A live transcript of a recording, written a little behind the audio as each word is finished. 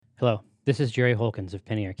Hello, this is Jerry Holkins of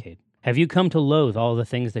Penny Arcade. Have you come to loathe all the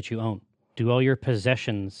things that you own? Do all your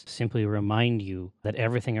possessions simply remind you that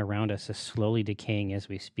everything around us is slowly decaying as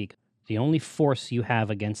we speak? The only force you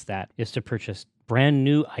have against that is to purchase brand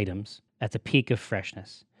new items at the peak of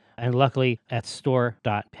freshness. And luckily, at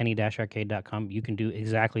store.penny-arcade.com, you can do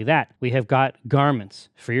exactly that. We have got garments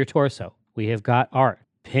for your torso. We have got art,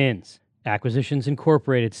 pins, Acquisitions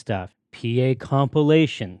Incorporated stuff, PA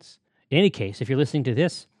compilations. In any case, if you're listening to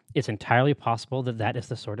this, it's entirely possible that that is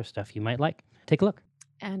the sort of stuff you might like. Take a look.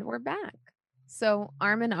 And we're back. So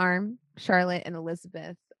arm in arm, Charlotte and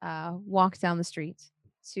Elizabeth walk down the street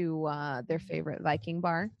to their favorite Viking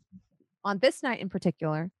bar. On this night in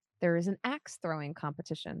particular, there is an axe throwing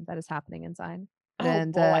competition that is happening inside. Oh,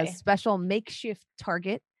 and boy. a special makeshift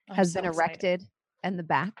target has been erected in the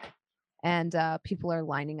back. And people are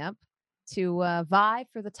lining up to vie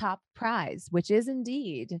for the top prize, which is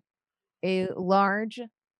indeed a large,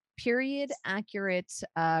 period accurate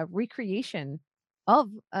recreation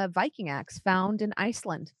of a Viking axe found in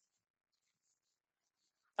Iceland.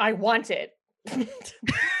 I want it. Do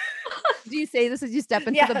you say this as you step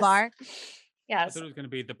into the Yes. bar? I Yes. thought it was going to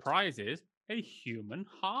be the prize is a human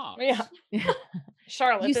heart. Yeah.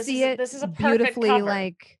 Charlotte, You this see it this is a perfect beautifully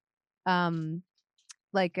cover.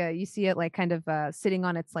 you see it like kind of sitting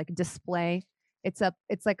on its like display. It's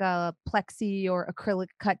like a plexi or acrylic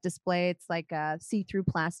cut display. It's like see-through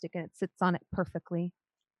plastic and it sits on it perfectly.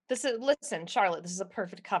 Listen, Charlotte, this is a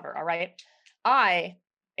perfect cover, all right? I,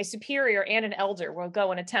 a superior and an elder, will go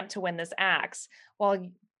and attempt to win this axe. While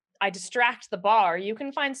I distract the bar, you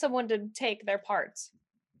can find someone to take their parts.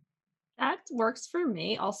 That works for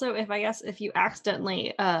me. Also, if you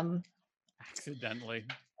accidentally Accidentally.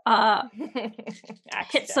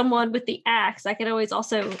 hit someone with the axe, I can always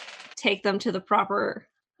also take them to the proper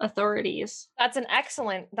authorities. That's an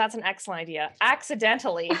excellent idea.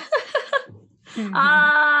 Accidentally.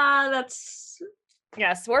 That's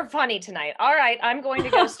Yes, we're funny tonight. All right, I'm going to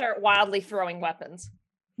go start wildly throwing weapons.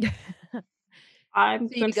 I'm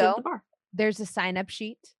So you going to sit at the go. bar. There's a sign-up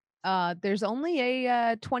sheet. There's only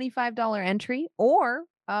a $25 entry, or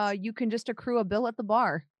you can just accrue a bill at the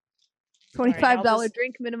bar. $25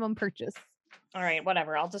 drink minimum purchase. All right,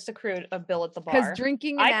 whatever. I'll just accrue a bill at the bar. Because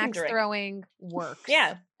drinking and I can axe drink. throwing works.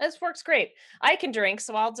 Yeah, this works great. I can drink,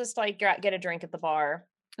 so I'll just like get a drink at the bar.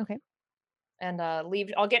 Okay. And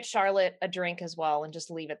leave. I'll get Charlotte a drink as well, and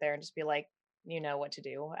just leave it there, and just be like, you know what to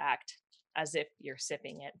do. Act as if you're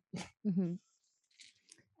sipping it. Mm-hmm.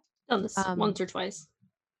 Done this once or twice.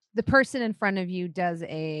 The person in front of you does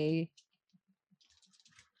a.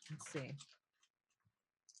 Let's see.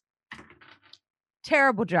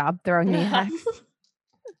 Terrible job throwing the axe.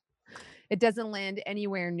 It doesn't land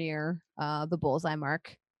anywhere near the bullseye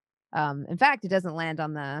mark. In fact, it doesn't land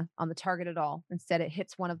on the target at all. Instead, it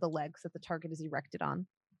hits one of the legs that the target is erected on.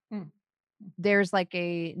 There's like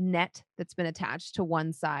a net that's been attached to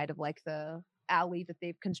one side of like the alley that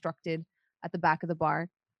they've constructed at the back of the bar.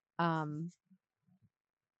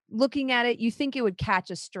 Looking at it, you think it would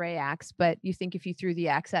catch a stray axe, but you think if you threw the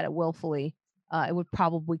axe at it willfully, it would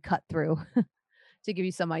probably cut through. To give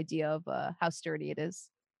you some idea of how sturdy it is.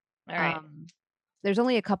 All right. There's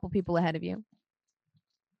only a couple people ahead of you.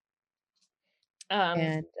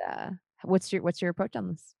 And what's your approach on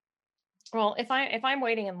this? Well, if I'm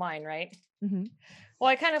waiting in line, right? Mm-hmm.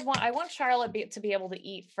 Well, I want Charlotte to be able to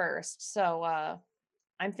eat first, so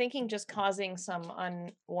I'm thinking just causing some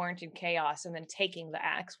unwarranted chaos and then taking the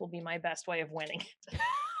axe will be my best way of winning.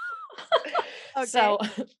 Okay.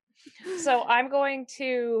 So I'm going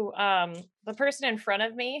to the person in front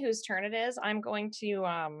of me whose turn it is, I'm going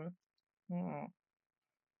to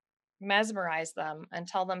mesmerize them and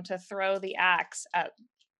tell them to throw the axe at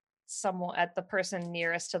the person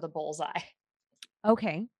nearest to the bullseye.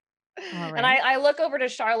 Okay. All right. And I look over to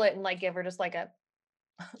Charlotte and like give her just like a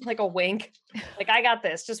wink. Like, I got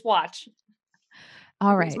this. Just watch.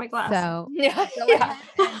 All Where's right. my glass? So Yeah. go ahead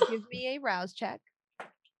and give me a rouse check.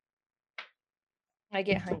 I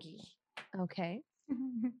get hungry. Okay.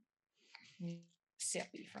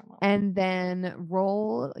 Sippy for a moment. And then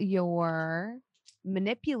roll your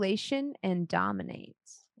manipulation and dominate.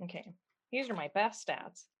 Okay. These are my best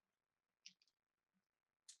stats.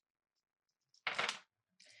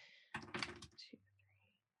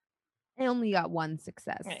 I only got one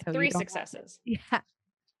success. Okay, so 3 you don't successes. Yeah.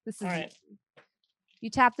 This is All right. You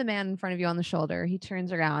tap the man in front of you on the shoulder. He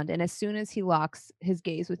turns around, and as soon as he locks his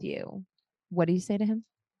gaze with you, what do you say to him?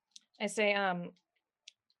 I say,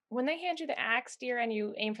 when they hand you the axe, dear, and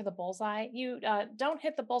you aim for the bullseye, you don't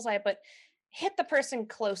hit the bullseye, but hit the person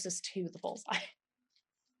closest to the bullseye.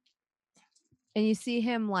 And you see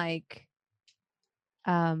him like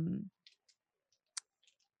Um.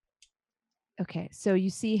 Okay, so you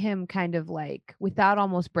see him kind of like, without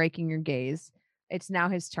almost breaking your gaze, it's now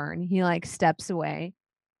his turn. He like steps away,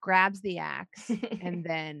 grabs the axe, and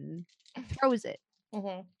then throws it.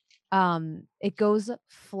 Mhm. It goes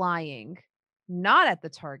flying, not at the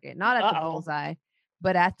target, not at the Uh-oh. bullseye,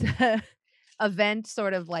 but at the event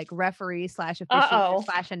sort of like referee slash officiator Uh-oh.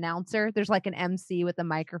 slash announcer. There's like an MC with a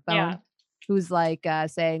microphone Yeah. who's like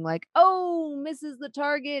saying like, "Oh, misses the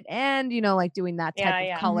target," and like doing that type Yeah, of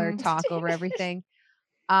yeah. color Mhm. talk over everything.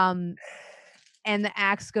 And the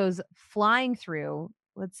axe goes flying through.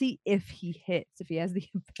 Let's see if he hits, if he has the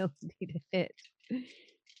ability to hit.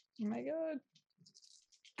 Oh my god.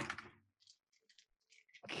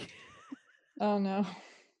 Oh no.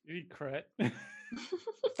 You crit.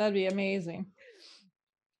 That'd be amazing.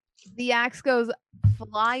 The axe goes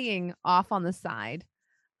flying off on the side.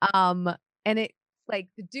 And it like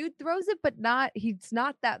the dude throws it, but he's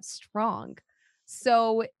not that strong.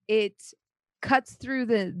 So it cuts through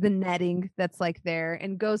the netting that's like there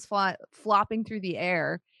and goes flopping through the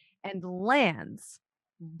air and lands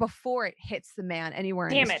before it hits the man anywhere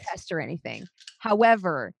in Damn his it. chest or anything.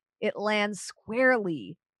 However, it lands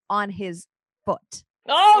squarely on his foot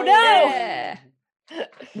Oh no! Yeah.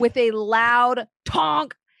 with a loud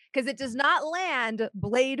tonk, because it does not land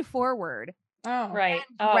blade forward. Oh. Right.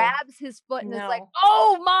 Oh. Grabs his foot and is like, no.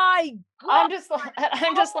 "Oh my god!" I'm just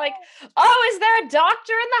like, oh, is there a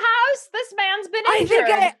doctor in the house? This man's been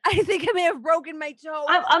injured. I think I may have broken my toe.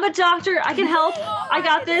 I'm a doctor. I can help. I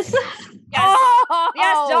got this. Yes. Oh!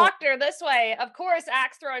 Yes, doctor, this way. Of course,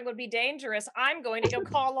 axe throwing would be dangerous. I'm going to go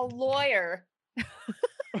call a lawyer.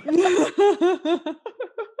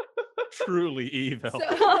 Truly evil.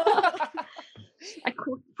 I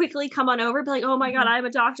quickly come on over, be like, "Oh my god, I'm a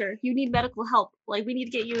doctor. You need medical help. Like, we need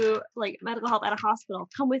to get you like medical help at a hospital.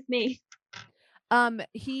 Come with me."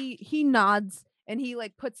 He nods and he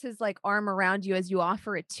like puts his like arm around you as you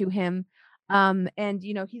offer it to him. And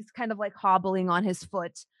he's kind of like hobbling on his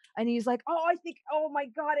foot. And he's like, "Oh my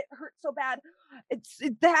god, it hurt so bad.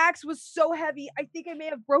 The axe was so heavy. I think I may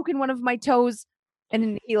have broken one of my toes." And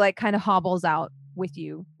then he like kind of hobbles out with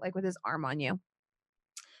you, like with his arm on you.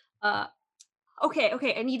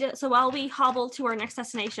 Okay. I need to. So while we hobble to our next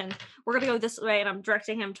destination, we're gonna go this way, and I'm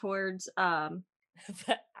directing him towards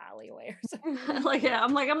The alleyway or something. like yeah,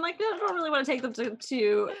 I'm like I don't really want to take them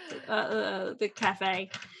to the cafe,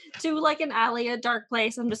 to like an alley, a dark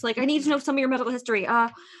place. I'm just like, I need to know some of your medical history.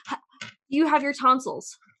 You have your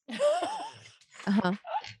tonsils. Uh-huh.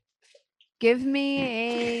 Give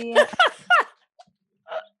me a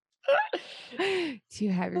Do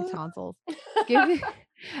you have your tonsils? Give me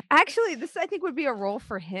Actually, this I think would be a role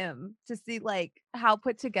for him to see like how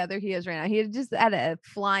put together he is right now. He had just had a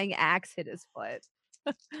flying axe hit his foot.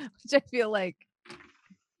 Which I feel like,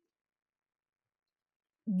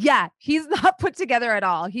 yeah, he's not put together at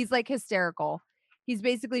all. He's like hysterical. He's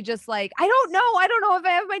basically just like, I don't know if I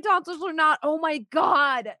have my tonsils or not. Oh my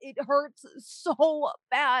god, it hurts so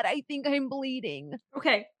bad. I think I'm bleeding.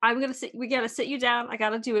 Okay, we gotta sit you down. I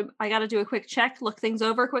gotta do a quick check, look things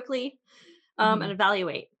over quickly, and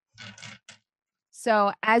evaluate.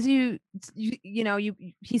 So as he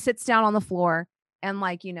sits down on the floor and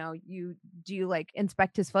like, you like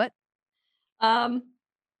inspect his foot? I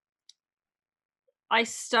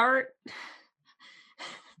start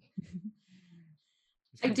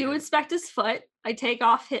I do inspect his foot. I take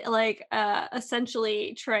off his, like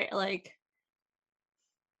essentially try like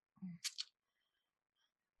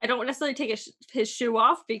I don't necessarily take his shoe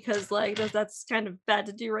off because like that's kind of bad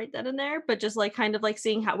to do right then and there, but just like kind of like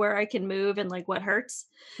seeing where I can move and like what hurts.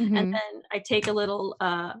 And then I take a little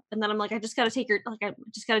and then I'm like, I just gotta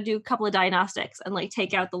do a couple of diagnostics and like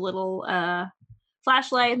take out the little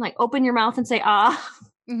flashlight and like open your mouth and say ah.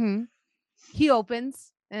 He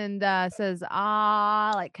opens and says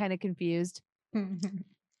ah, like kind of confused. Do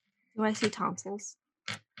I see tonsils?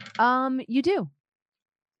 You do.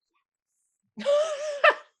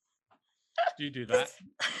 Do you do that?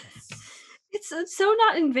 It's so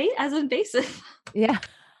not as invasive. Yeah.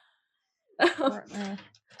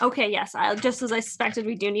 Okay, yes. Just as I suspected,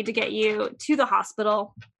 we do need to get you to the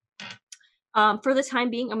hospital. For the time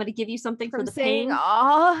being, I'm going to give you something for the pain.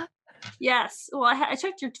 Ah. Yes. Well, I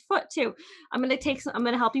checked your foot too. I'm going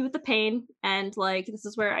to help you with the pain, and like this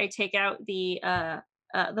is where I take out the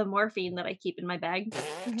morphine that I keep in my bag.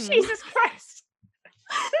 Jesus Christ.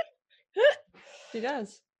 She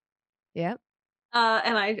does. Yep.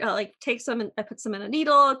 And I like take some and I put some in a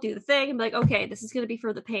needle, do the thing, and be like, okay, this is going to be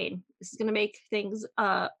for the pain. This is going to make things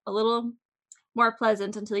a little more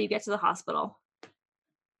pleasant until you get to the hospital.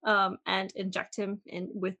 And inject him in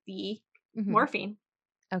with the morphine.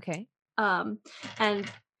 Okay. And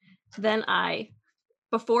then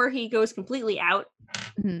before he goes completely out,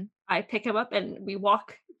 Mhm. I pick him up and we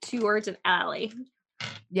walk towards an alley.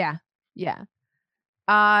 Yeah. Yeah.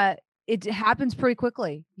 It happens pretty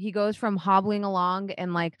quickly. He goes from hobbling along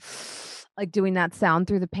and like doing that sound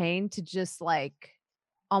through the pain to just like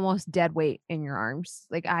almost dead weight in your arms,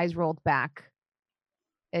 like eyes rolled back,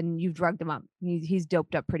 and you've drugged him up. He's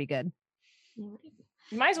doped up pretty good. You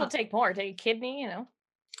might as well take more. Take a kidney,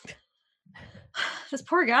 This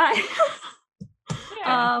poor guy.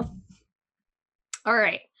 Yeah. All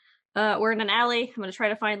right. We're in an alley. I'm gonna try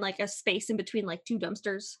to find like a space in between like two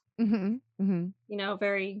dumpsters. Mm-hmm. Mm-hmm. You know,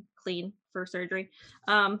 very clean for surgery.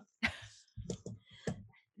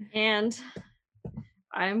 And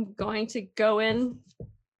I'm going to go in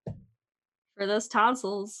for those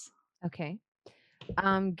tonsils. Okay.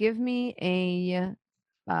 Give me a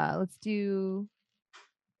let's do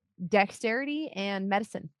dexterity and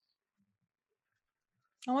medicine.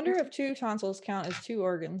 I wonder if 2 tonsils count as 2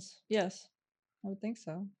 organs. Yes, I would think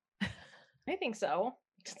so. I think so.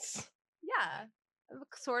 Yeah,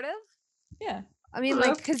 sort of. Yeah, I mean, Hello?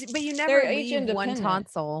 like, but you never They're each leave one independent.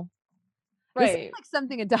 tonsil. This is right. like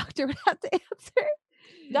something a doctor would have to answer.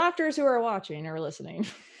 Doctors who are watching or listening.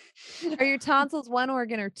 Are your tonsils one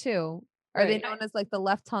organ or 2? Are they Right. known as like the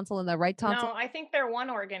left tonsil and the right tonsil? No, I think they're one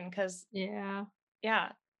organ because, Yeah.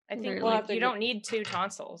 I think They're We'll like have to you go- don't need 2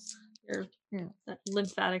 tonsils. Your Yeah. that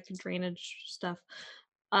lymphatic drainage stuff.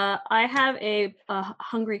 I have a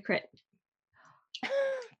hungry crit.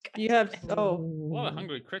 You have A lot of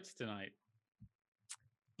hungry crits tonight.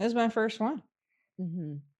 this is my first one.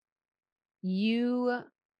 Mm-hmm. You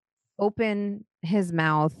open his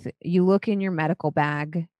mouth, you look in your medical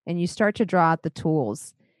bag, and you start to draw out the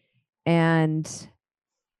tools. And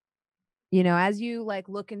as you like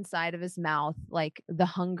look inside of his mouth, like the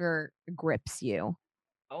hunger grips you,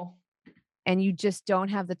 Oh. and you just don't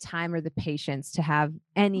have the time or the patience to have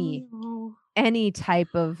any Oh,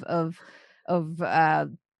 type of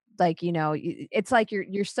like it's like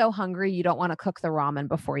you're so hungry you don't want to cook the ramen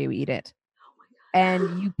before you eat it.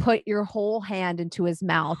 And you put your whole hand into his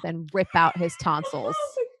mouth and rip out his tonsils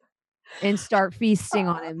and start feasting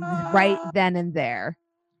on him right then and there.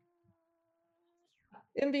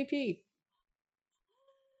 MVP.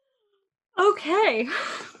 okay.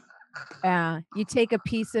 You take a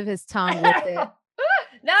piece of his tongue with it.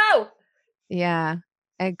 No. Yeah.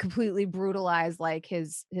 And completely brutalize like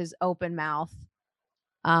his open mouth.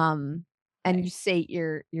 And you sate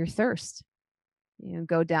your thirst.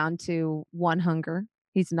 Go down to 1 hunger.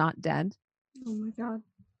 He's not dead. Oh my god.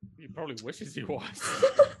 He probably wishes he was.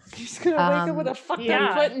 He's gonna wake up with a fucked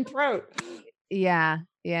up foot and throat. Yeah.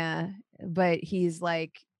 But he's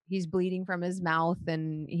bleeding from his mouth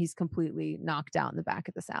and he's completely knocked out in the back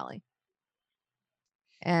of this alley.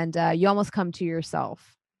 And you almost come to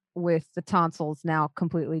yourself with the tonsils now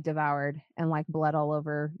completely devoured and like blood all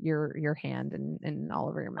over your hand and all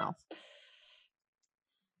over your mouth.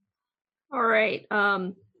 All right.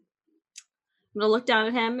 I'm gonna look down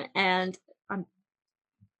at him and I'm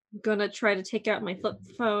gonna try to take out my flip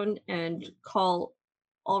phone and call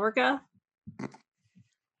Ulrika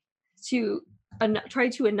to try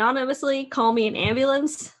to anonymously call me an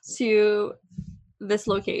ambulance to this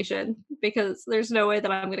location because there's no way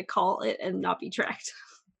that I'm gonna call it and not be tracked.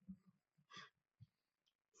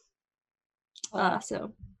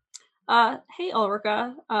 Hey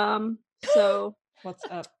Ulrika. So What's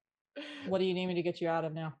up? What do you need me to get you out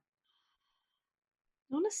of now?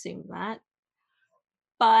 don't assume that.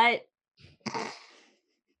 But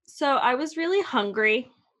so I was really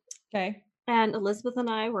hungry. Okay. And Elizabeth and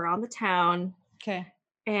I were on the town. Okay.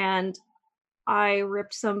 And I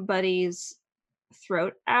ripped somebody's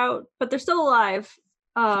throat out, but they're still alive.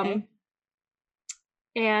 Okay.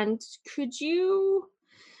 And could you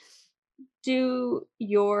do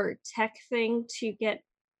your tech thing to get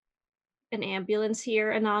an ambulance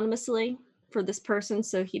here anonymously for this person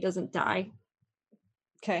so he doesn't die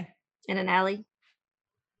Okay. in an alley?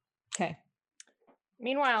 Okay.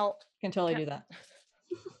 Meanwhile, Can totally do that.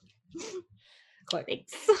 Click.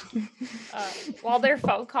 Thanks. while their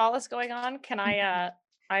phone call is going on, can I?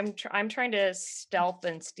 I'm trying to stealth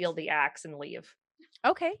and steal the axe and leave.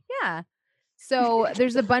 Okay, yeah. So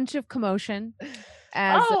there's a bunch of commotion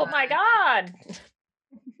as My god!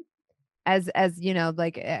 as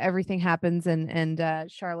like everything happens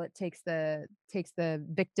and Charlotte takes the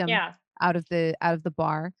victim out of the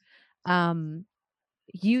bar.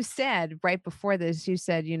 You said right before this, you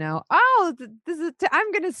said, oh, this is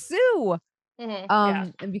I'm gonna sue. Mm-hmm.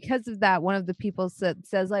 And because of that, one of the people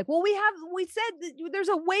says like, well, we said that there's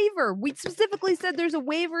a waiver. We specifically said there's a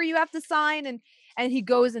waiver you have to sign, And he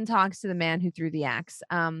goes and talks to the man who threw the axe.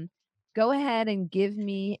 Go ahead and give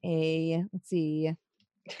me a, let's see,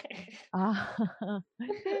 uh,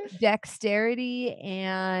 dexterity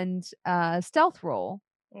and stealth roll.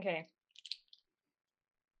 Okay.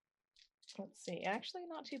 Let's see. Actually,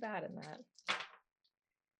 not too bad in that.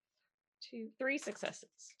 3 successes.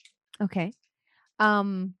 Okay.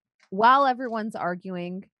 While everyone's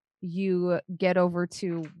arguing, you get over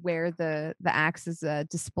to where the axe is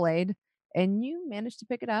displayed, and you manage to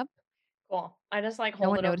pick it up. Cool. I just like No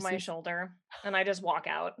hold one it over my notices. shoulder and I just walk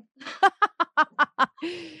out.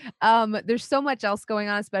 There's so much else going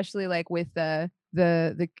on, especially like with the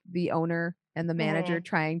owner and the manager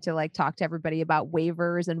trying to like talk to everybody about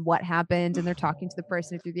waivers and what happened, and they're talking to the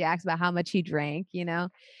person who threw the axe about how much he drank, you know.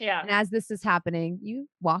 Yeah. And as this is happening, you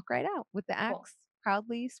walk right out with the axe Cool.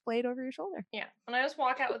 proudly splayed over your shoulder. Yeah. And I just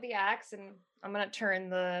walk out with the axe, and I'm gonna turn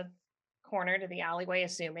the corner to the alleyway,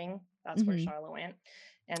 assuming that's where Charlotte went,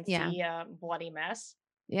 and see a bloody mess.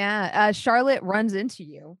 Yeah. Charlotte runs into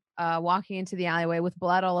you, walking into the alleyway with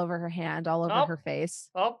blood all over her hand, all over her face.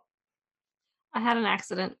 Oh. I had an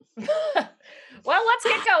accident. Well, let's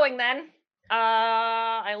get going then.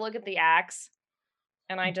 I look at the axe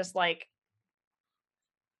and I just like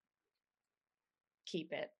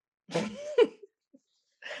keep it.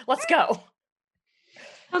 Let's go.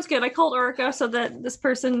 Sounds good. I called Orica so that this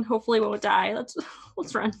person hopefully won't die.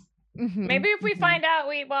 Let's run. Maybe if we find out,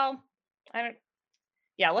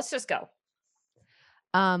 let's just go.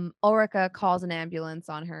 Ulrika calls an ambulance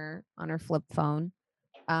on her flip phone.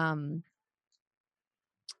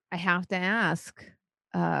 I have to ask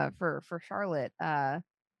for Charlotte,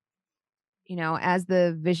 you know, as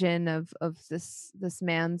the vision of this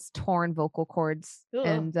man's torn vocal cords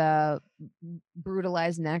and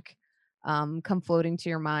brutalized neck come floating to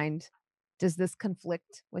your mind, does this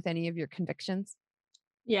conflict with any of your convictions?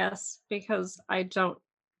 Yes, because I don't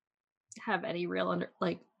have any real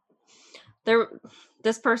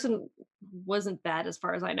this person wasn't bad as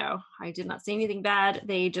far as I know. I did not see anything bad.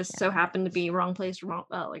 They just so happened to be wrong place,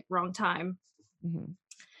 wrong time.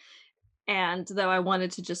 And though I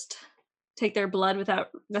wanted to just take their blood without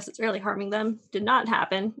necessarily harming them, did not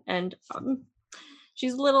happen. And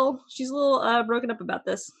she's a little broken up about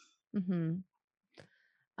this. You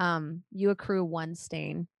accrue 1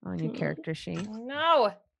 stain on your character sheet. Oh,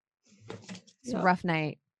 no. It's a rough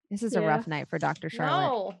night. This is a rough night for Dr.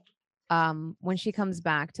 Charlotte. No. When she comes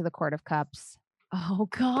back to the Court of Cups. Oh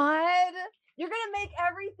God, you're gonna make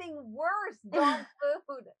everything worse. Dog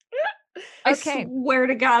food. Okay. I swear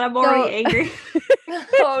to God, I'm already angry.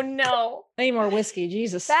 Oh no. I need more whiskey,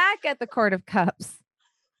 Jesus. Back at the Court of Cups,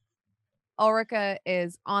 Ulrika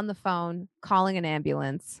is on the phone calling an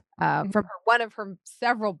ambulance from one of her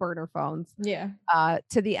several burner phones.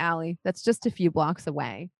 To the alley that's just a few blocks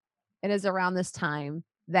away. It is around this time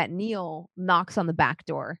that Neil knocks on the back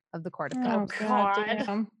door of the Court of Cups. Oh, God.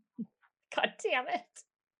 God damn it.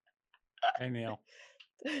 Hey, Neil.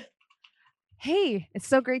 Hey, it's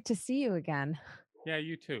so great to see you again. Yeah,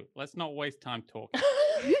 you too. Let's not waste time talking.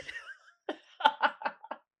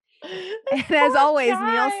 And as always,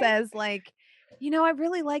 Neil says, like, you know, I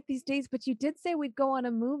really like these days, but you did say we'd go on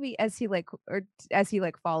a movie, as he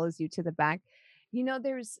follows you to the back. You know,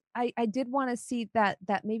 I did want to see that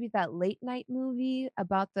maybe that late night movie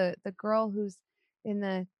about the girl who's in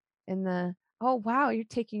the oh wow, you're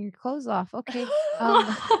taking your clothes off. Okay.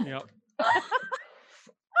 Yep.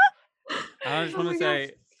 I just want to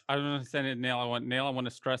say, I want to send it, Neil. I want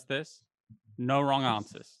to stress this. No wrong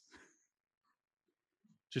answers.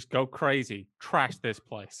 Just go crazy. Trash this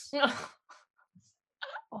place.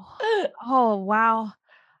 Oh wow.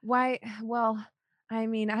 Why? Well, I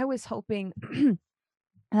mean, I was hoping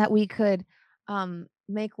that we could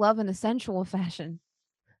make love in a sensual fashion.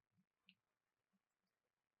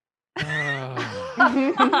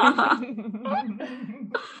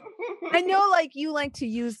 I know, like, you like to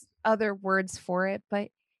use other words for it, but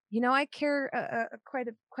you know, I care quite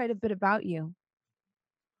a bit about you,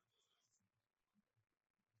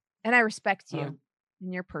 and I respect you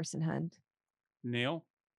and your personhood. Neil,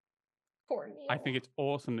 poor Neil. I think it's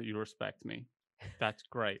awesome that you respect me. That's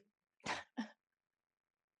great.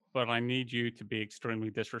 But I need you to be extremely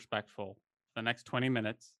disrespectful for the next 20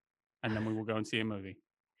 minutes, and then we will go and see a movie.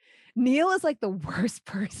 Neil is like the worst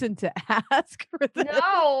person to ask for this.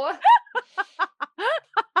 No.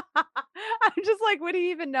 I'm just like, would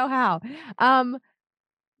he even know how?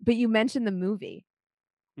 But you mentioned the movie.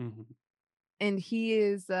 And he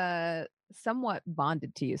is somewhat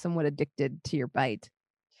bonded to you, somewhat addicted to your bite.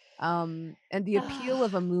 And the appeal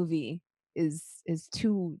of a movie is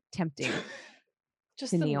too tempting.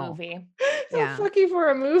 Just to the Neil. movie. So fucky for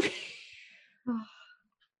a movie.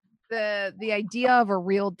 The idea of a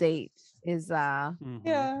real date is Mhm.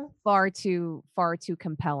 Yeah. far too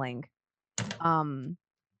compelling.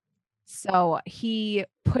 So he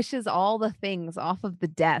pushes all the things off of the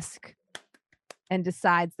desk and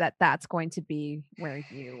decides that that's going to be where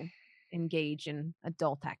you engage in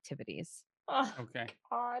adult activities. Oh, Okay.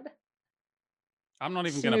 God. I'm not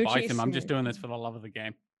even going to bite Smoochy, him. I'm just doing this smoochy. for the love of the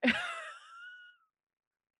game.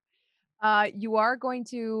 You are going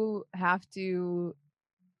to have to,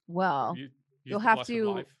 well, Use you'll the have blush of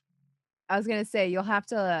to, life. I was going to say, you'll have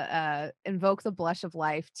to invoke the blush of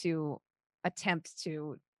life to attempt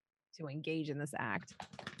to engage in this act.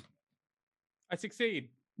 I succeed.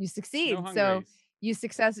 You succeed. No So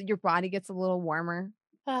hungries. your body gets a little warmer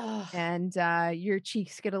and your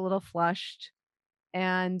cheeks get a little flushed.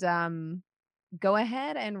 And go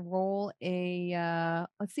ahead and roll a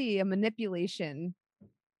let's see, a manipulation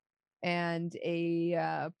and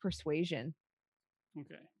a persuasion.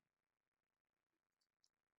 Okay.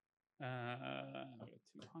 I got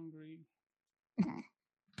too hungry.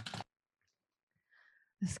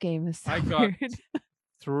 This game is so I got weird.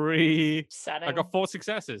 3. I Setting. got 4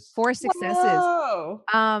 successes. 4 successes. Whoa.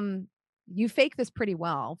 You fake this pretty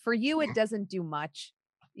well. For you, it doesn't do much.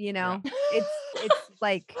 You know, it's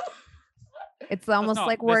like it's almost not,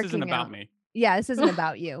 like this working isn't about out. me. Yeah, this isn't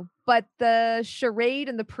about you. But the charade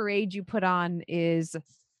and the parade you put on is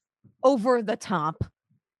over the top.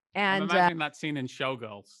 I'm And imagining that scene in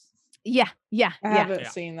Showgirls. yeah. I haven't Yeah.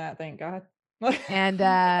 seen that, thank God. And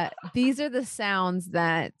these are the sounds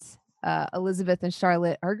that Elizabeth and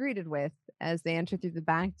Charlotte are greeted with as they enter through the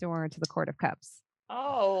back door to the Court of Cups.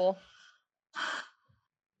 Oh.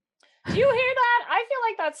 Do you hear that? I feel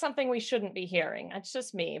like that's something we shouldn't be hearing. It's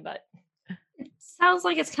just me, but It sounds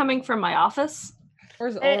like it's coming from my office.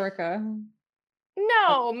 Where's Eh, Ulrika?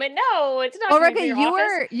 no, it's not coming from Ulrika, your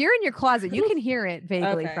office. you're in your closet. You can hear it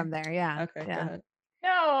vaguely Okay. from there. Yeah. Okay, yeah. go ahead.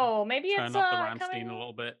 No, maybe Turn it's up the Ramstein coming a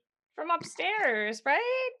little bit. from upstairs,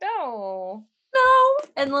 right? No. No.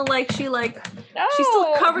 And then like she's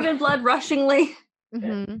still No. covered in blood rushingly.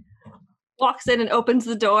 Mhm. Walks in and opens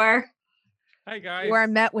the door. Hey guys. You are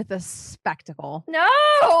met with a spectacle. No.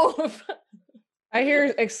 I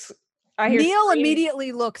hear Neil screams.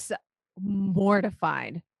 immediately looks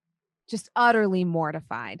mortified, just utterly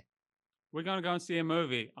mortified. We're gonna go and see a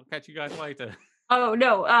movie. I'll catch you guys later. Oh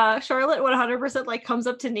no, Charlotte 100% like comes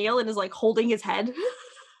up to Neil and is like holding his head.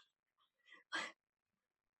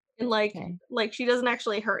 And like Okay. like she doesn't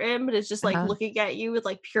actually hurt him, but it's just like looking at you with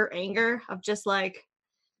like pure anger of just like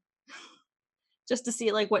just to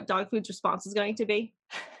see like what dog food's response is going to be.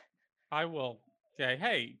 I will. Okay,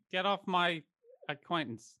 hey, get off my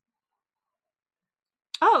acquaintance.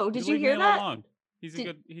 Oh, did you leave hear Neil that? Alone. He's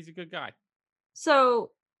a good guy.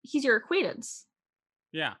 So he's your acquaintance.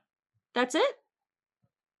 Yeah. That's it?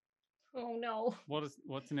 Oh no.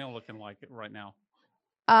 What's Neil looking like right now?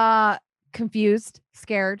 Confused,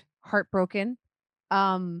 scared, heartbroken.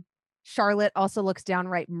 Charlotte also looks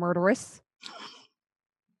downright murderous.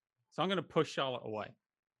 So I'm gonna push Charlotte away.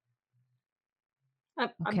 I'm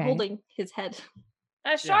Okay. holding his head.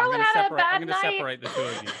 Charlotte had a bad I'm gonna night. separate the two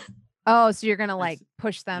of you. Oh, so you're gonna like It's-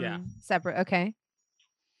 push them yeah. separate. Okay.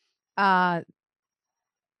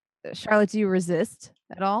 Charlotte, do you resist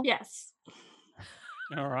at all? Yes.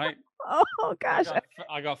 All right. Oh gosh.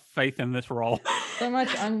 I got faith in this role. So much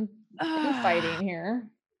fighting here.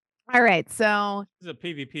 All right, so This is a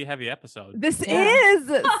PvP heavy episode. this Yeah. is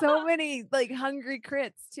so many like hungry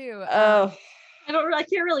crits too. Oh, I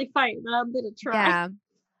can't really fight, but I'm gonna try.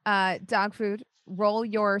 Yeah. Dog food. Roll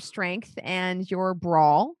your strength and your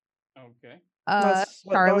brawl. Okay. that's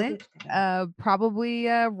what dog Charlotte, food's- probably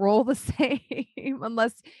roll the same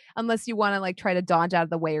unless you want to like try to dodge out of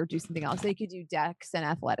the way or do something else. So you could do dex and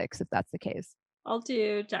athletics if that's the case. I'll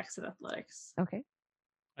do Jackson Athletics. Okay.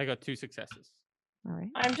 I got 2 successes. All right.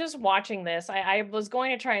 I'm just watching this. I was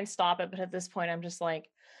going to try and stop it, but at this point I'm just like,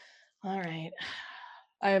 all right.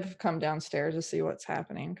 I've come downstairs to see what's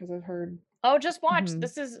happening because I've heard. Oh, just watch. Mhm.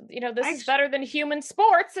 This is better than human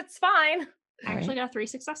sports. It's fine. I actually got 3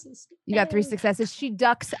 successes. You got 3 Yay. successes. She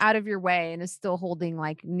ducks out of your way and is still holding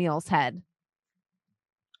like Neil's head.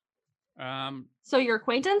 So your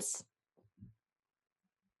acquaintance?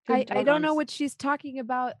 I Did don't know Sometimes- what she's talking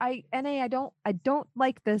about. I don't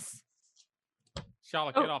like this.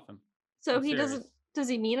 Charlotte, Oh. get off him. So I'm he serious. does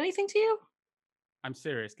he mean anything to you? I'm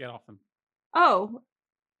serious. Get off him. Oh,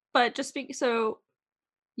 but just so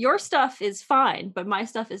your stuff is fine, but my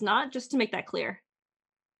stuff is not, just to make that clear.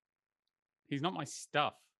 He's not my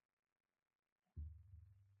stuff.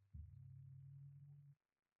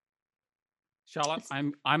 Charlotte,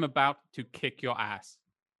 I'm about to kick your ass.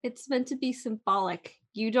 It's meant to be symbolic.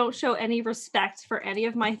 You don't show any respect for any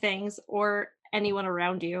of my things or anyone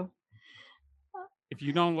around you. If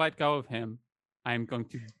you don't let go of him, I am going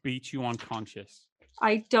to beat you unconscious.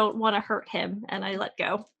 I don't want to hurt him, and I let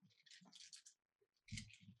go.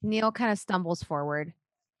 Neil kind of stumbles forward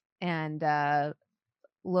and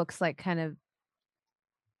looks like kind of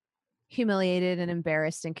humiliated and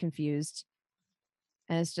embarrassed and confused.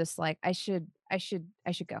 And it's just like, I should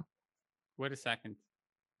go. Wait a second.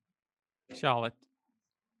 Charlotte,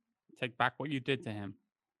 take back what you did to him.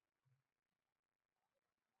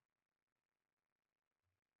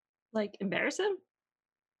 Like, embarrass him?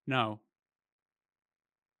 No.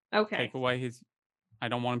 Okay. Take away his... I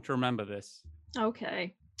don't want him to remember this.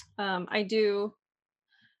 Okay. I do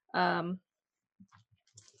cloud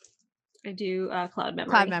memory.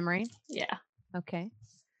 Cloud memory. Yeah. Okay.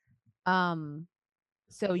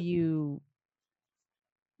 So you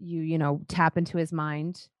tap into his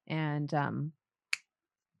mind and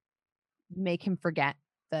make him forget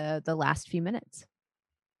the last few minutes.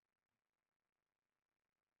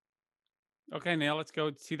 Okay, Neil, let's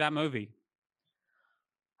go see that movie.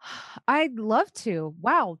 I'd love to.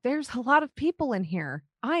 Wow, there's a lot of people in here.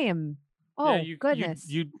 I am. Oh, Yeah, goodness.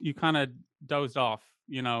 You kind of dozed off,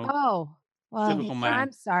 you know. Oh, well, Typical man.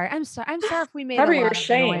 I'm sorry. I'm sorry if we made Cover a your lot of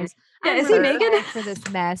shame. noise. Yeah, I'm is he really naked? sorry for this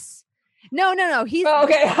mess? No. He's Oh,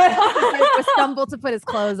 okay. a stumble to put his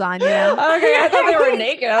clothes on. You know. Okay, I thought they were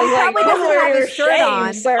naked. I was He like, probably doesn't cover have your his shirt shame,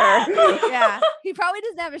 on. sir. Yeah, he probably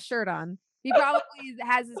doesn't have a shirt on. He probably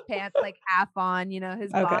has his pants like half on,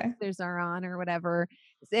 his Okay. boxers are on or whatever.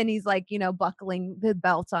 And he's like, buckling the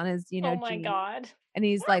belt on his, Oh my jeans. God. And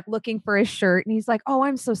he's like looking for his shirt. And he's like, oh,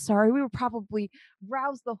 I'm so sorry. We were probably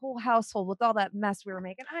roused the whole household with all that mess we were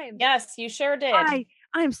making. Yes, you sure did.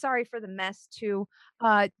 I'm sorry for the mess too.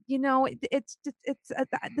 It's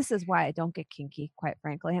this is why I don't get kinky, quite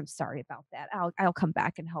frankly. I'm sorry about that. I'll come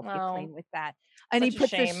back and help you Oh, clean with that. And he such a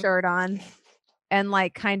puts his shame. shirt on and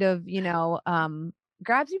like kind of,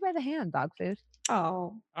 grabs you by the hand, dog food.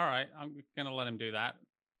 Oh. All right, I'm going to let him do that.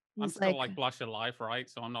 I'm He's still like blush alive, right?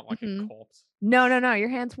 So I'm not like Mhm. a corpse. No, your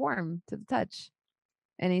hand's warm to the touch.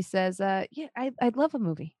 And he says, yeah, I'd love a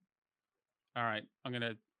movie. All right,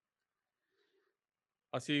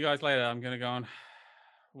 I'll see you guys later. I'm going to go and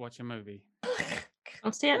watch a movie.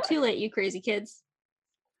 Don't stay up too late, you crazy kids.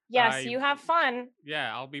 Yes, you have fun.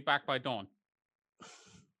 Yeah, I'll be back by dawn.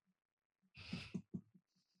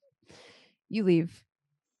 You leave.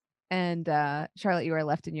 And Charlotte, you are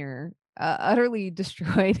left in your utterly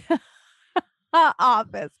destroyed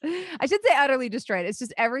office. I should say utterly destroyed. It's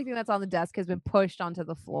just everything that's on the desk has been pushed onto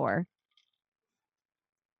the floor.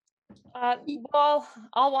 Well,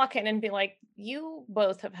 I'll walk in and be like, you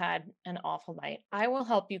both have had an awful night. I will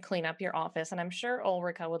help you clean up your office, and I'm sure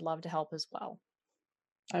Ulrika would love to help as well.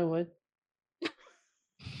 I would.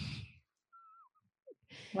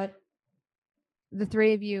 What? The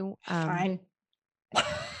three of you Fine.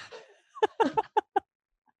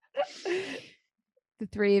 the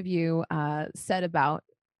three of you set about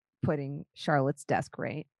putting Charlotte's desk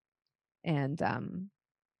right. And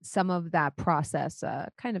some of that process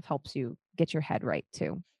kind of helps you get your head right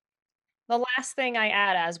too. The last thing I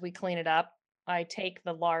add as we clean it up, I take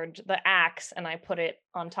the axe and I put it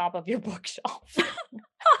on top of your bookshelf.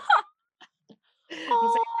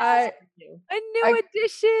 I A new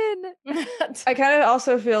addition. I kind of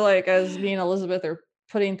also feel like as me and Elizabeth are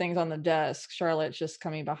putting things on the desk, Charlotte's just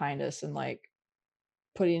coming behind us and like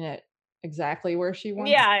putting it exactly where she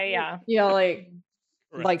wants. Yeah.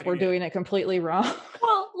 Like we're doing it completely wrong.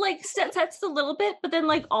 Well, like sets a little bit, but then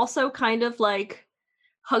like also kind of like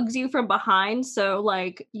hugs you from behind, so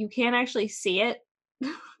like you can't actually see it.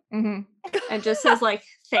 Mm-hmm. And just says like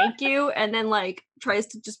thank you, and then like tries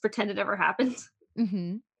to just pretend it ever happened.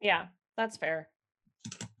 Mm-hmm. Yeah, that's fair.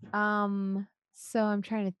 So I'm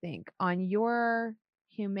trying to think. On your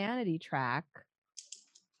humanity track,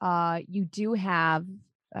 you do have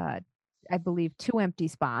I believe 2 empty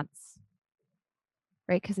spots,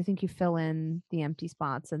 right? Because I think you fill in the empty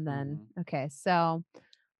spots and then okay. So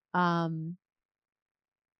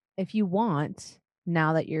if you want,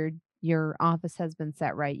 now that your office has been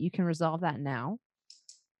set right, you can resolve that now.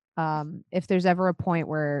 If there's ever a point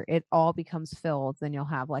where it all becomes filled, then you'll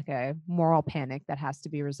have like a moral panic that has to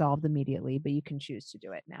be resolved immediately, but you can choose to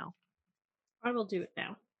do it now. I will do it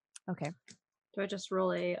now. Okay. Do I just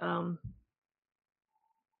roll a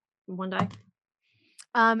 1 die?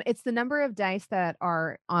 It's the number of dice that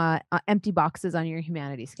are empty boxes on your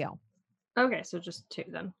humanity scale. Okay, so just 2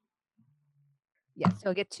 then. Yes,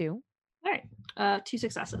 so get 2. All right. 2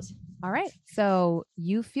 successes. All right. So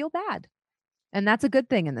you feel bad. And that's a good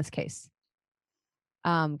thing in this case.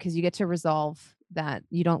 because you get to resolve that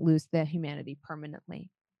you don't lose the humanity permanently.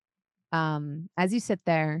 As you sit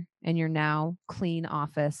there in your now clean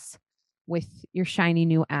office with your shiny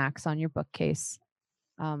new axe on your bookcase,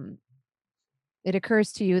 um, it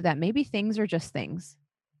occurs to you that maybe things are just things.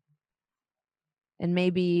 And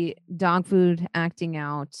maybe dog food acting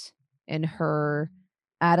out in her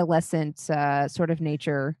adolescent sort of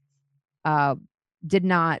nature uh, did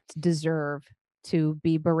not deserve to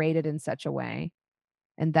be berated in such a way,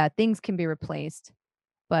 and that things can be replaced,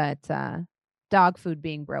 but dog food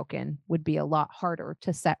being broken would be a lot harder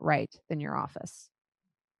to set right than your office.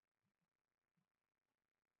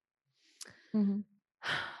 Mhm.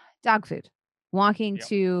 Dog food. Walking Yep.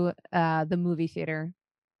 to the movie theater,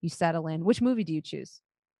 you settle in. Which movie do you choose?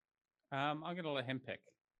 I'm gonna let him pick.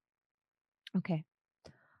 Okay.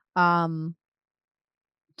 Um,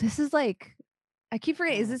 this is like I keep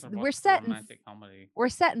forgetting. Is I was this gonna we're watch the set in romantic comedy. we're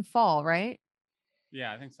set in fall, right?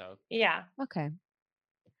 Yeah, I think so. Yeah. Okay.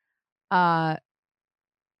 Uh,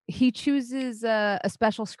 he chooses a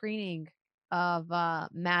special screening of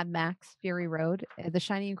Mad Max Fury Road, the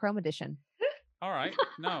Shiny and Chrome edition. All right.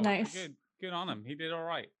 No, Nice. good on him. He did all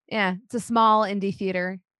right. Yeah, it's a small indie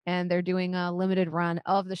theater, and they're doing a limited run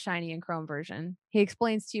of the Shiny and Chrome version. He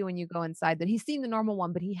explains to you when you go inside that he's seen the normal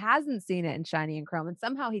one, but he hasn't seen it in Shiny and Chrome, and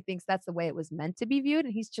somehow he thinks that's the way it was meant to be viewed,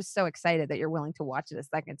 and he's just so excited that you're willing to watch it a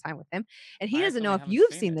second time with him. And he I doesn't know actually if haven't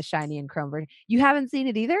you've seen seen it. the Shiny and Chrome version. You haven't seen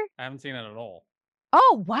it either? I haven't seen it at all.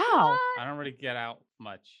 Oh, wow. I don't really get out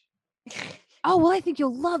much. Oh, well, I think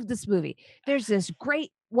you'll love this movie. There's this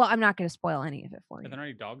great, well, I'm not going to spoil any of it for Are you. there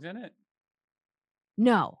any dogs in it?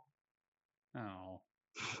 No, Oh.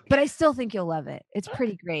 but I still think you'll love it. It's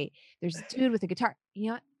pretty great. There's a dude with a guitar. You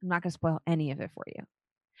know what? I'm not going to spoil any of it for you.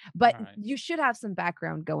 But All right. you should have some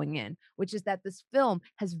background going in, which is that this film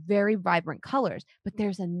has very vibrant colors, but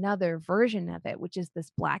there's another version of it, which is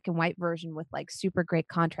this black and white version with like super great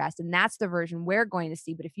contrast. And that's the version we're going to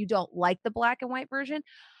see. But if you don't like the black and white version,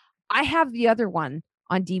 I have the other one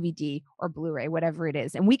on DVD or Blu-ray, whatever it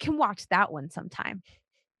is, and we can watch that one sometime.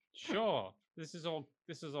 Sure. This is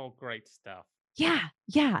all great stuff. Yeah,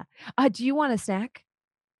 yeah. Do you want a snack?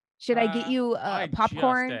 Should I get you I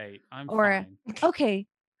popcorn? just ate. I'm Or fine. okay.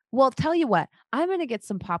 Well, tell you what, I'm gonna get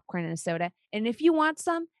some popcorn and a soda. And if you want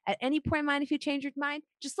some at any point in mind, if you change your mind,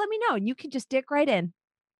 just let me know and you can just dick right in.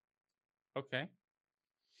 Okay.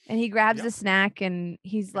 And he grabs Yep. a snack and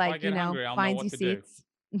he's If I like, get hungry, I'll know finds what you to do. seats.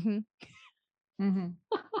 hmm Mhm.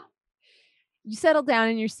 You settle down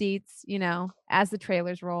in your seats, as the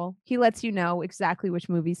trailers roll. He lets you know exactly which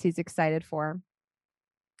movies he's excited for.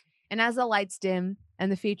 And as the lights dim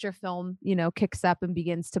and the feature film, kicks up and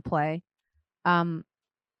begins to play, um,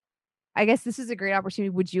 I guess this is a great opportunity.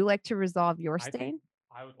 Would you like to resolve your I think stain?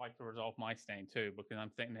 I would like to resolve my stain too, because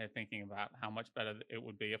I'm sitting here thinking about how much better it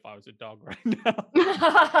would be if I was a dog right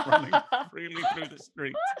now, running freely through the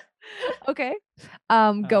streets. Okay.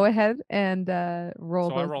 Go ahead and roll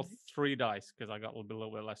So I those. rolled 3 dice because I got a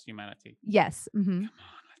little bit less humanity. Yes. Come on,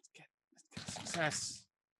 let's get a success.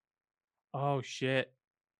 Oh shit!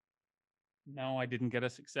 No, I didn't get a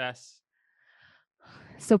success.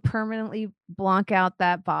 So permanently blank out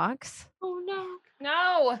that box, Oh no.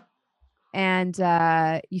 No. and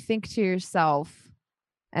you think to yourself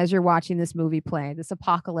as you're watching this movie play, this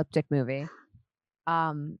apocalyptic movie.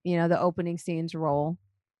 The opening scenes roll,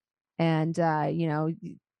 and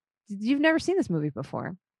you've never seen this movie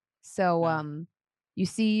before, so No. you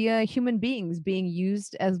see human beings being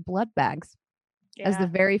used as blood bags as the Yeah.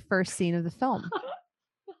 very first scene of the film.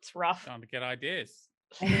 It's rough. Time to get ideas.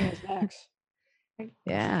 Anyways, Max.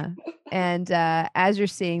 Yeah. And as you're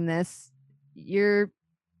seeing this, it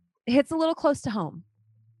hits a little close to home.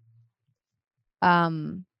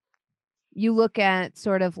 You look at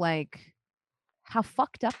sort of like how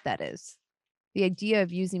fucked up that is. The idea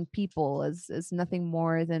of using people as nothing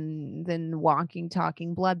more than walking,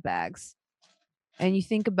 talking blood bags. And you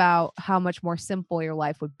think about how much more simple your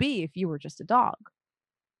life would be if you were just a dog.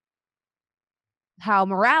 How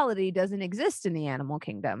morality doesn't exist in the animal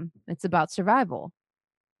kingdom. It's about survival.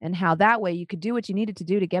 And how that way you could do what you needed to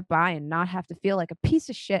do to get by and not have to feel like a piece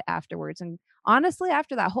of shit afterwards. And honestly,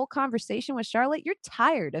 after that whole conversation with Charlotte, you're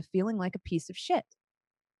tired of feeling like a piece of shit.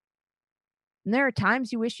 And there are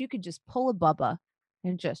times you wish you could just pull a Bubba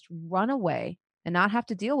and just run away and not have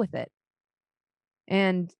to deal with it.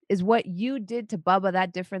 And is what you did to Bubba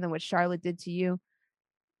that different than what Charlotte did to you?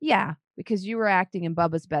 Yeah, because you were acting in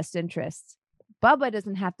Bubba's best interests. Bubba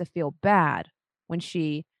doesn't have to feel bad when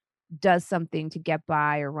she does something to get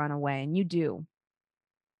by or run away, and you do.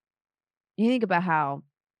 You think about how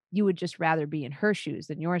you would just rather be in her shoes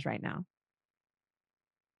than yours right now.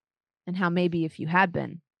 and how maybe if you had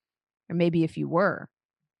been, or maybe if you were,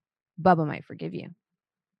 Bubba might forgive you.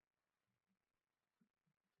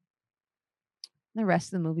 The rest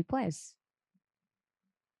of the movie plays.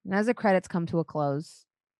 And as the credits come to a close,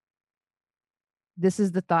 this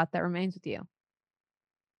is the thought that remains with you,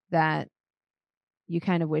 that you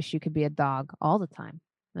kind of wish you could be a dog all the time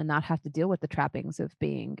and not have to deal with the trappings of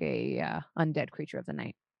being a undead creature of the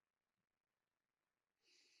night.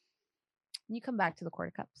 And you come back to the Court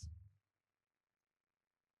of Cups.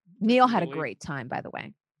 Neil had a great time, by the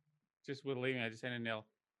way. Just with leaving, I just said to Neil,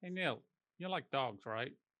 "Hey Neil, you like dogs,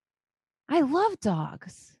 right?" I love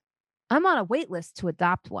dogs. I'm on a wait list to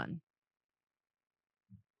adopt one.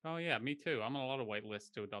 Oh yeah, me too. I'm on a lot of wait lists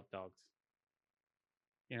to adopt dogs.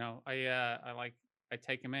 You know, I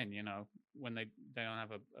take them in. You know, when they don't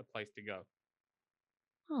have a place to go.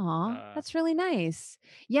 Aw, that's really nice.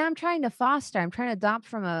 Yeah, I'm trying to foster. I'm trying to adopt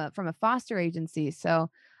from a foster agency. So,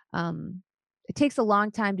 um, it takes a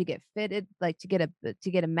long time to get fitted, like to get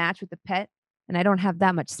a match with the pet, and I don't have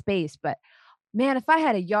that much space. But man, if I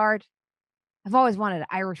had a yard, I've always wanted an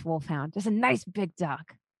Irish wolfhound, just a nice big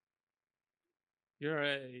dog. You're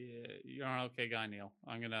an okay guy, Neil.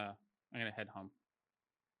 I'm gonna head home.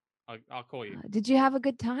 I'll call you. Did you have a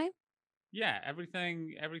good time? Yeah,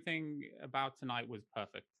 everything about tonight was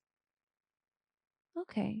perfect.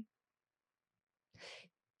 Okay.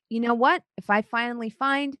 You know what? If I finally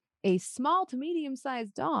find a small to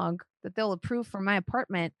medium-sized dog that they'll approve for my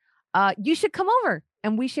apartment, you should come over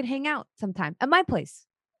and we should hang out sometime at my place.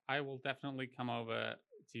 I will definitely come over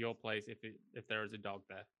to your place if there is a dog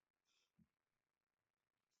there.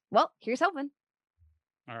 Well, here's hoping.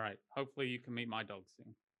 All right. Hopefully you can meet my dog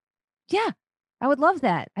soon. Yeah, I would love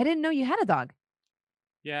that. I didn't know you had a dog.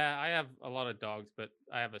 Yeah, I have a lot of dogs, but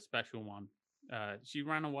I have a special one. She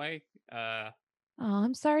ran away. Oh,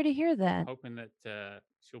 I'm sorry to hear that. Hoping that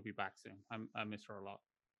she'll be back soon. I miss her a lot.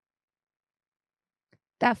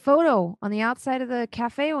 That photo on the outside of the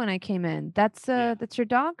cafe when I came in, that's your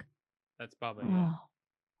dog? That's Bubba, yeah. Oh,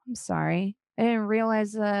 I'm sorry. I didn't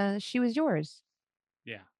realize she was yours.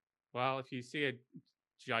 Yeah. Well, if you see a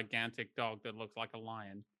gigantic dog that looks like a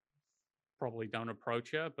lion, probably don't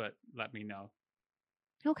approach her, but let me know.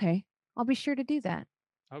 Okay, I'll be sure to do that.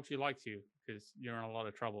 I hope she likes you because you're in a lot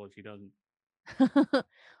of trouble if she doesn't.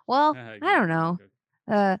 Well, I don't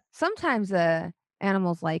know. Sometimes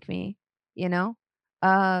animals like me, you know?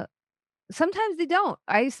 Uh Sometimes they don't.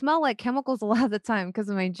 I smell like chemicals a lot of the time because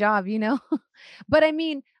of my job, you know? But I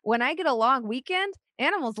mean, when I get a long weekend,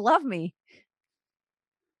 animals love me.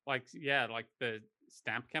 Like the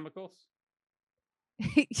stamp chemicals.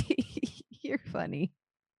 You're funny.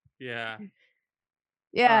 Yeah.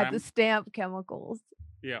 Yeah, the stamp chemicals.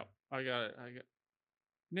 Yeah, I got it.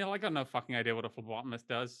 Neil, I got no fucking idea what a phlebotomist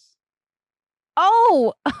does.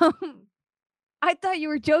 Oh, I thought you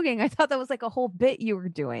were joking. I thought that was like a whole bit you were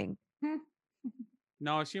doing.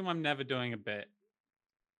 No, assume I'm never doing a bit.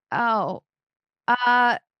 Oh,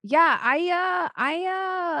 yeah,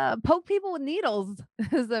 I poke people with needles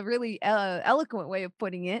is a really eloquent way of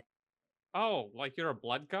putting it. Oh, like you're a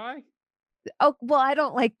blood guy? Oh, well, I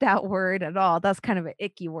don't like that word at all. That's kind of an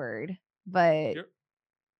icky word, but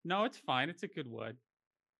no, it's fine. It's a good word.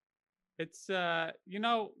 It's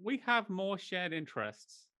we have more shared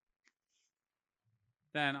interests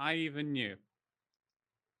than I even knew.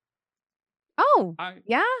 Oh,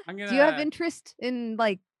 yeah? Do you have interest in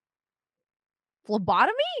like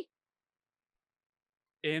phlebotomy?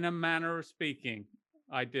 In a manner of speaking,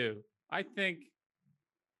 I do. I think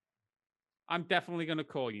I'm definitely going to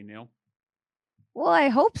call you, Neil. Well, I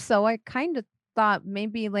hope so. I kind of thought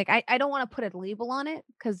maybe like I don't want to put a label on it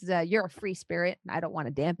because you're a free spirit and I don't want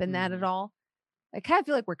to dampen that at all. I kind of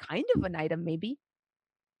feel like we're kind of an item, maybe.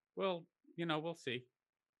 Well, we'll see.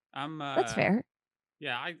 That's fair.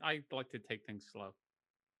 Yeah, I like to take things slow.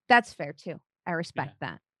 That's fair too. I respect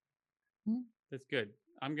that. That's good.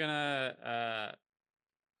 I'm gonna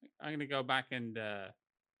go back and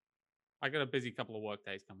I got a busy couple of work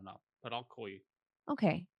days coming up, but I'll call you.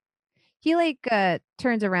 Okay. He like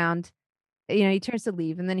turns around, he turns to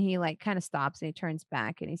leave and then he like kind of stops and he turns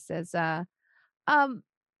back and he says, um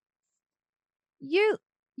you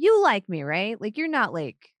like me, right? Like you're not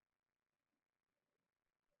like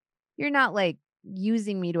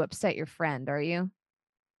using me to upset your friend, are you?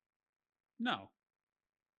 No.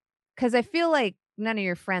 Cuz I feel like none of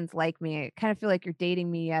your friends like me. I kind of feel like you're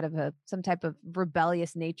dating me out of some type of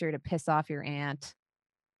rebellious nature to piss off your aunt.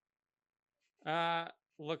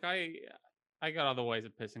 Look, I got other ways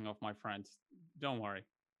of pissing off my friends. Don't worry.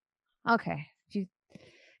 Okay.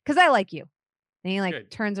 Cuz I like you. And he like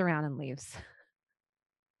Good. turns around and leaves.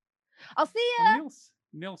 I'll see ya. Well,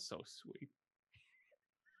 Neil's so sweet.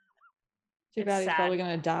 Too It's bad he's probably sad.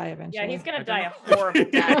 gonna die eventually. Yeah, he's I gonna don't die a know.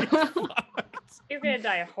 horrible death. Fucked. He's gonna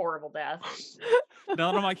die a horrible death.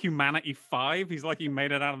 Not on like Humanity 5. He's like he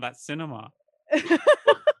made it out of that cinema.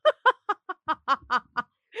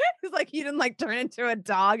 It's like he didn't like turn into a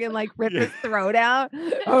dog and like rip Yeah. his throat out.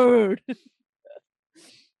 Oh.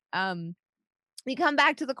 You come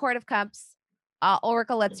back to the Court of Cups.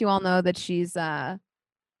 Ulrika lets you all know that she's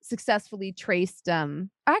successfully traced.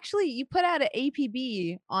 Actually, you put out an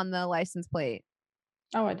APB on the license plate.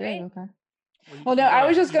 Oh, I did. Right? Okay. you- Well, no, you I got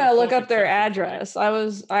was just you got gonna look 4 up their successes, right?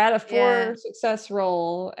 address. I had a 4 Yeah. success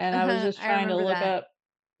roll, and I was just I trying to remember look that. up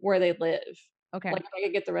where they live. Okay. Like if I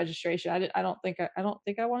could get the registration. I don't think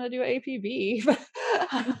I want to do APB.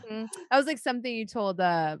 Mhm. That was like something you told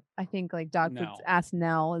I think like Dog Foods No. asked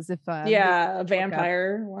Nell as if Yeah, a look up.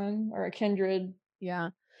 vampire one or a kindred. Yeah.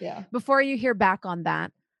 Yeah. Before you hear back on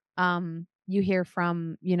that, you hear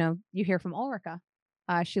from Ulrika.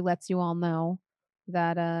 She lets you all know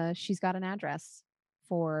that she's got an address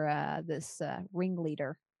for this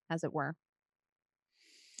ringleader, as it were.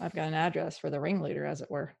 I've got an address for the ringleader, as it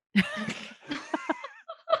were.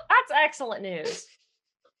 That's excellent news.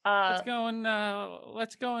 Let's go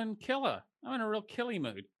and kill her. I'm in a real killy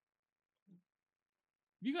mood. Have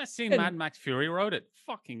you guys seen Good. Mad Max Fury Road? It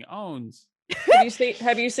fucking owns.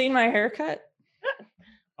 Have you seen my haircut?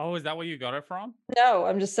 Oh, is that where you got it from? No,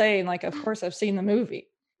 I'm just saying, like, of course I've seen the movie.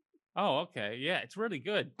 Oh, okay. Yeah, it's really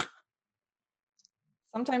good.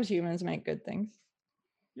 Sometimes humans make good things.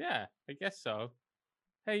 Yeah, I guess so.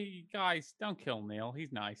 Hey, guys, don't kill Neil.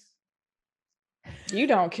 He's nice. You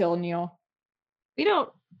don't kill Neil.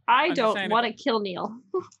 I just don't saying want to kill Neil.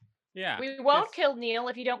 Yeah. we won't just- kill Neil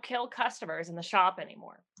if you don't kill customers in the shop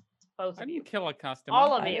anymore. Both I of you. didn't kill a customer.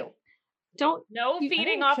 All of I- you. Don't No I feeding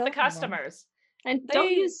didn't off kill the anyone. customers. and don't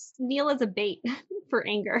They- use Neil as a bait for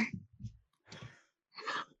anger.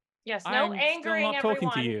 Yes, no I'm still angering not everyone.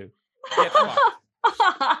 talking to you. Get fucked.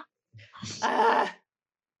 Ah,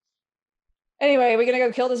 Anyway, we gonna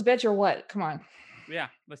go kill this bitch or what? Come on. Yeah,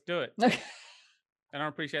 let's do it. Okay. I don't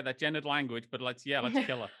appreciate that gendered language, but let's kill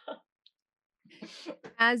her.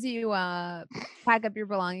 As you pack up your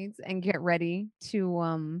belongings and get ready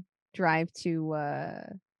to drive to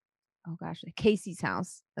oh gosh, Casey's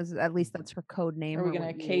house. At least that's her code name. Are we or gonna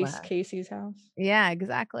what you, case Casey's house? Yeah,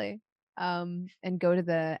 exactly. And go to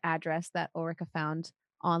the address that Ulrika found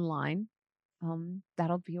online.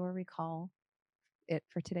 That'll be your recall it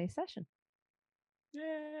for today's session.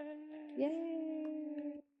 Yay!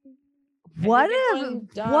 What Everyone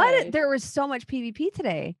if died. there was so much PvP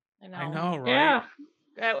today? I know, right?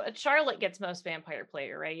 Yeah. Charlotte gets most vampire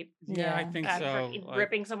player, right? Yeah, I Yeah. think For so. Like,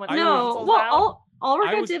 ripping someone's I No, tonsils well, out.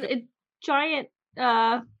 Ulrika was did go- a giant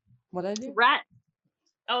What I do? rat.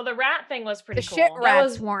 Oh, the rat thing was pretty The cool. shit rat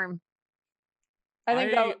was- swarm. I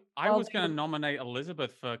think that I well, was going to nominate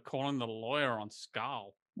Elizabeth for calling the lawyer on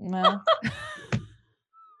Skull. no.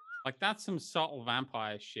 Like, that's some subtle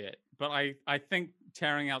vampire shit. But I think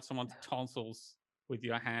tearing out someone's tonsils with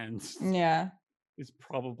your hands Yeah. is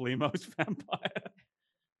probably most vampire.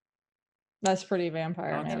 That's pretty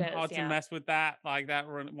vampire, Hard, man. It is, hard to yeah. mess with that. Like, that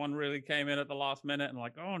one really came in at the last minute and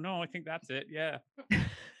like, oh no, I think that's it. Yeah.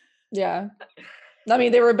 Yeah. I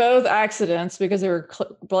mean, they were both accidents because they were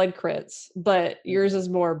blood crits, but yours is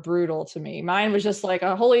more brutal to me. Mine was just like,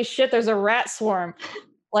 holy shit, there's a rat swarm.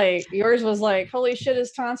 Like yours was like, holy shit,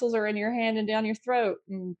 his tonsils are in your hand and down your throat.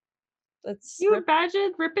 And that's You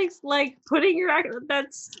imagine ripping, like putting your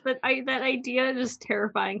that idea is just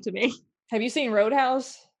terrifying to me. Have you seen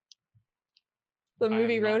Roadhouse? The I have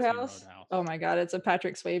movie not seen Roadhouse? Roadhouse. Oh my god, it's a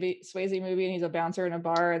Patrick Swayze movie, and he's a bouncer in a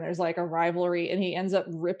bar, and there's like a rivalry, and he ends up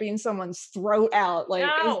ripping someone's throat out. Like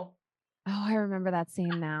No. Oh, I remember that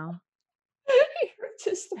scene now. he ripped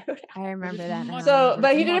his throat out. I remember that now. So,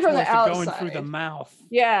 but he It's did it much from the worse than going through outside. the mouth.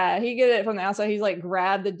 Yeah, he did it from the outside. He's like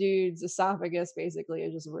grabbed the dude's esophagus basically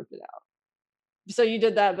and just ripped it out. So you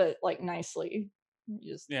did that, but like nicely.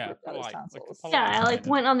 You just Yeah, ripped out his polite, like a tonsils. polite- Yeah, I like Kinda.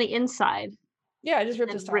 went on the inside. Yeah, I just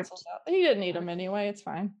ripped and his ripped. tonsils out. He didn't need them anyway. It's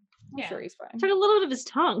fine. I'm Yeah. sure he's fine. Took a little bit of his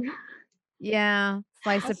tongue. Yeah,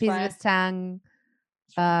 sliced a That's piece fine. of his tongue.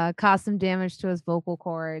 Caused some damage to his vocal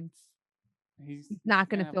cords. He's He's not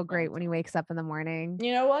going gonna to have feel a great fun when he time. wakes up in the morning.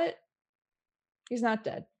 You know what? He's not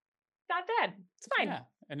dead. Not dead. It's fine. Yeah.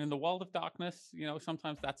 And in the world of darkness,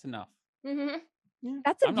 sometimes that's enough. Mm-hmm.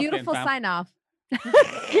 That's a I'm not being beautiful vamp- sign off.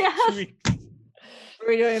 Yeah. Should we, Are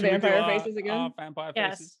we doing should we do vampire our- faces again? our vampire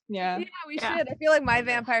Yes. faces? Yeah. Yeah, we Yeah. should. I feel like my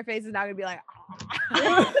vampire face is now going to be like,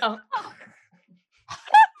 Oh.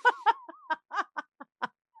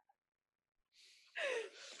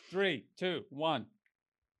 3, 2, 1.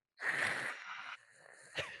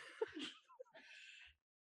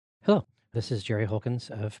 Hello, this is Jerry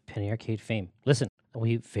Holkins of Penny Arcade fame. Listen,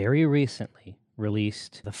 we very recently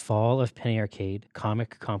released the Fall of Penny Arcade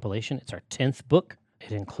comic compilation. It's our 10th book.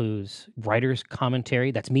 It includes writer's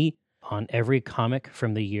commentary, that's me, on every comic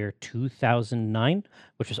from the year 2009,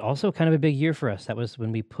 which was also kind of a big year for us. That was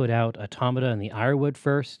when we put out Automata and the Ironwood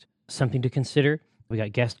first. Something to consider. We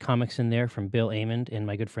got guest comics in there from Bill Amond and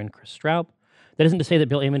my good friend Chris Straub. That isn't to say that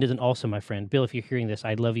Bill Amond isn't also my friend. Bill, if you're hearing this,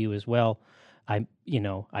 I love you as well.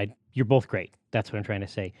 You're both great. That's what I'm trying to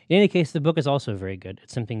say. In any case, the book is also very good.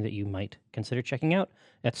 It's something that you might consider checking out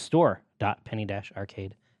at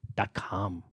store.penny-arcade.com.